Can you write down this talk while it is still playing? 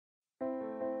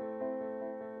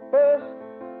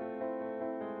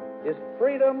is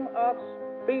freedom of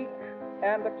speech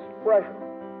and expression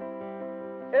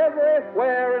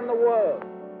everywhere in the world.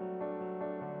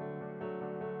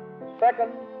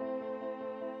 Second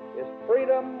is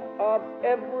freedom of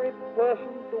every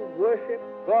person to worship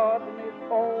God in his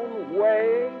own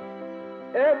way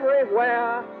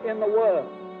everywhere in the world.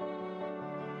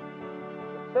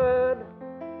 Third,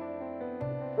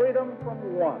 freedom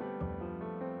from want,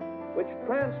 which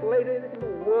translated into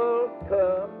world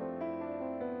terms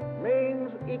means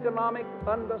economic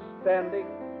understanding,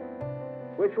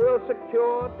 which will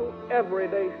secure to every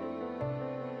nation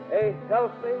a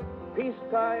healthy,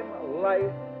 peacetime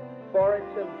life for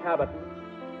its inhabitants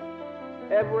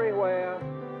everywhere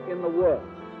in the world.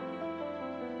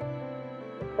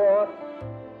 The fourth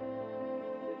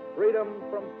is freedom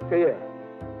from fear,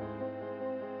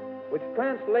 which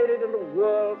translated into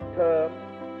world terms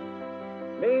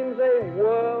means a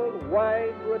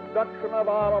worldwide reduction of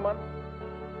armament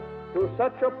to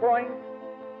such a point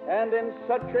and in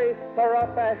such a thorough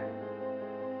fashion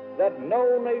that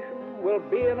no nation will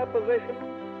be in a position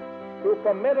to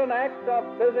commit an act of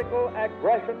physical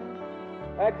aggression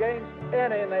against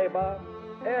any neighbor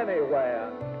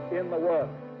anywhere in the world.